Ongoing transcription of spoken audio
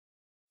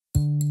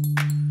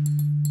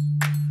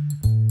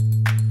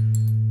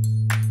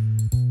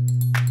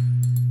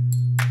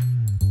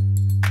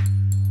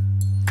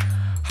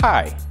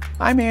Hi,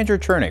 I'm Andrew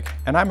Chernick,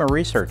 and I'm a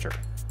researcher.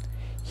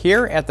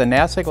 Here at the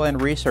NASA Glenn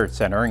Research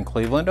Center in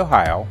Cleveland,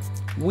 Ohio,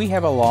 we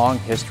have a long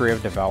history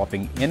of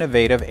developing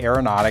innovative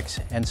aeronautics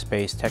and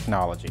space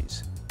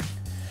technologies.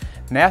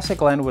 NASA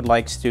Glenn would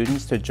like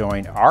students to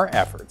join our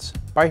efforts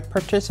by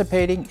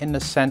participating in the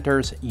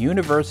center's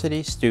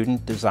University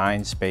Student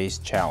Design Space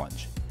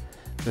Challenge.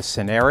 The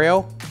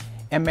scenario?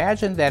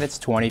 Imagine that it's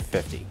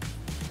 2050.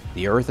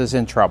 The Earth is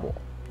in trouble.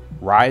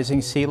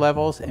 Rising sea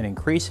levels and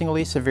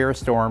increasingly severe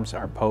storms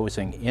are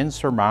posing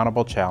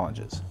insurmountable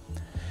challenges.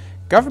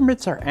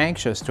 Governments are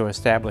anxious to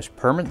establish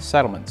permanent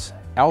settlements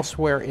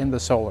elsewhere in the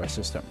solar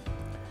system.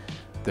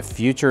 The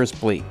future is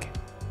bleak,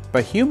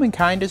 but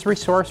humankind is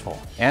resourceful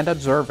and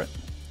observant.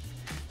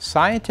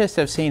 Scientists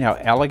have seen how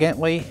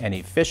elegantly and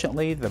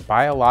efficiently the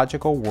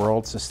biological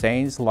world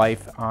sustains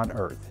life on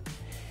Earth.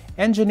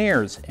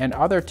 Engineers and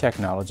other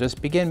technologists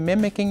begin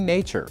mimicking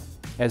nature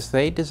as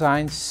they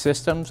design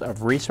systems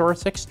of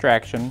resource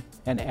extraction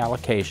and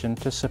allocation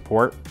to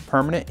support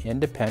permanent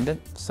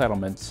independent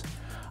settlements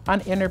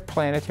on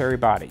interplanetary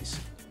bodies.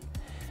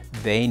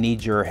 They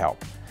need your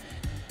help.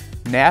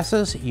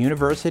 NASA's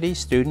University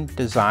Student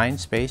Design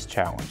Space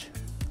Challenge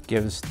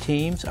gives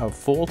teams of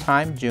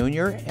full-time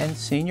junior and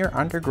senior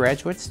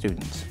undergraduate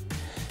students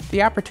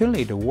the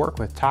opportunity to work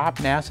with top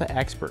NASA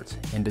experts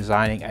in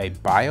designing a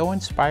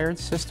bio-inspired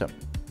system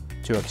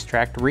to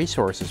extract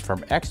resources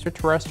from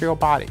extraterrestrial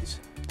bodies.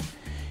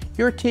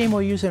 Your team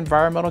will use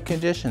environmental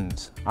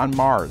conditions on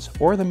Mars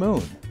or the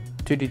Moon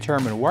to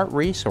determine what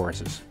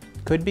resources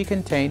could be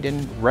contained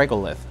in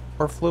regolith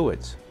or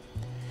fluids.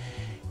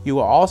 You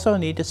will also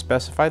need to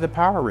specify the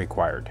power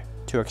required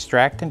to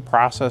extract and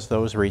process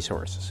those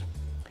resources.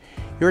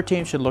 Your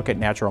team should look at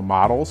natural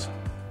models,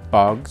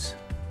 bugs,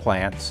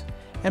 plants,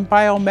 and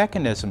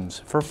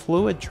biomechanisms for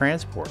fluid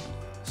transport,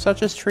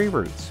 such as tree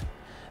roots,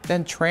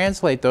 then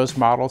translate those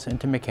models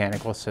into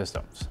mechanical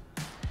systems.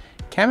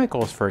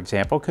 Chemicals, for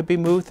example, could be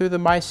moved through the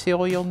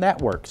mycelial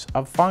networks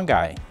of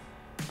fungi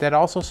that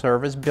also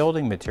serve as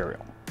building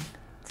material,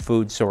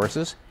 food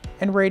sources,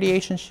 and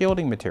radiation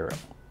shielding material.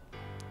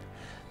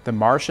 The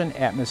Martian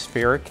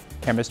Atmospheric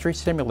Chemistry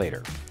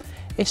Simulator,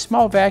 a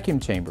small vacuum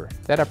chamber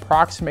that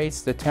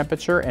approximates the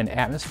temperature and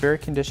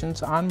atmospheric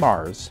conditions on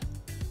Mars,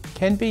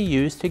 can be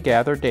used to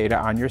gather data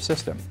on your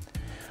system.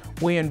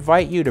 We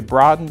invite you to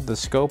broaden the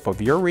scope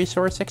of your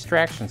resource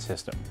extraction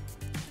system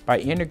by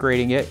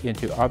integrating it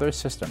into other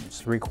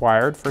systems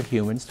required for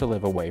humans to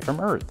live away from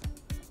Earth.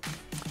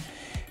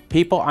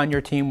 People on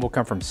your team will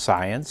come from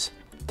science,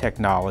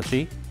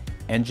 technology,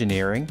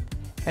 engineering,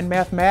 and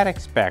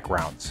mathematics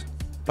backgrounds,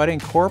 but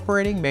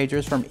incorporating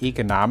majors from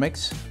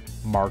economics,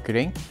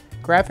 marketing,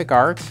 graphic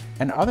arts,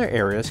 and other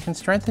areas can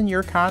strengthen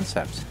your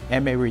concepts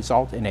and may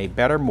result in a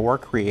better, more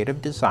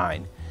creative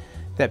design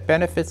that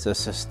benefits a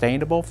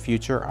sustainable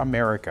future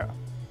America.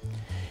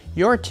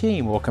 Your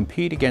team will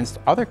compete against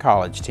other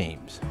college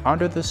teams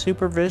under the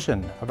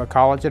supervision of a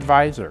college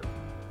advisor.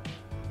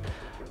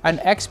 An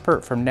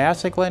expert from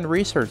NASA Glenn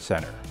Research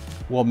Center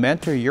will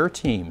mentor your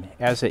team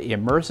as it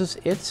immerses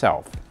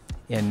itself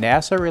in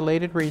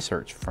NASA-related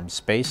research from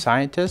space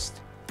scientists,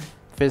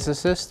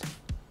 physicists,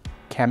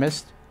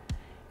 chemists,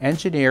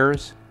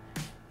 engineers,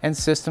 and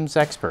systems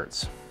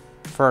experts.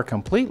 For a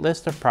complete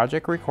list of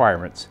project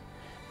requirements,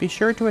 be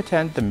sure to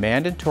attend the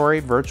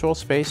mandatory virtual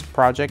space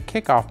project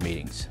kickoff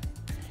meetings.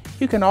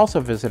 You can also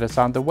visit us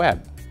on the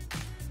web.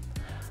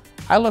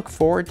 I look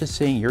forward to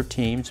seeing your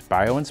team's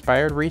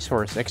bio-inspired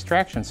resource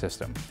extraction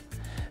system.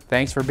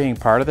 Thanks for being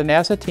part of the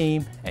NASA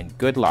team, and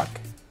good luck.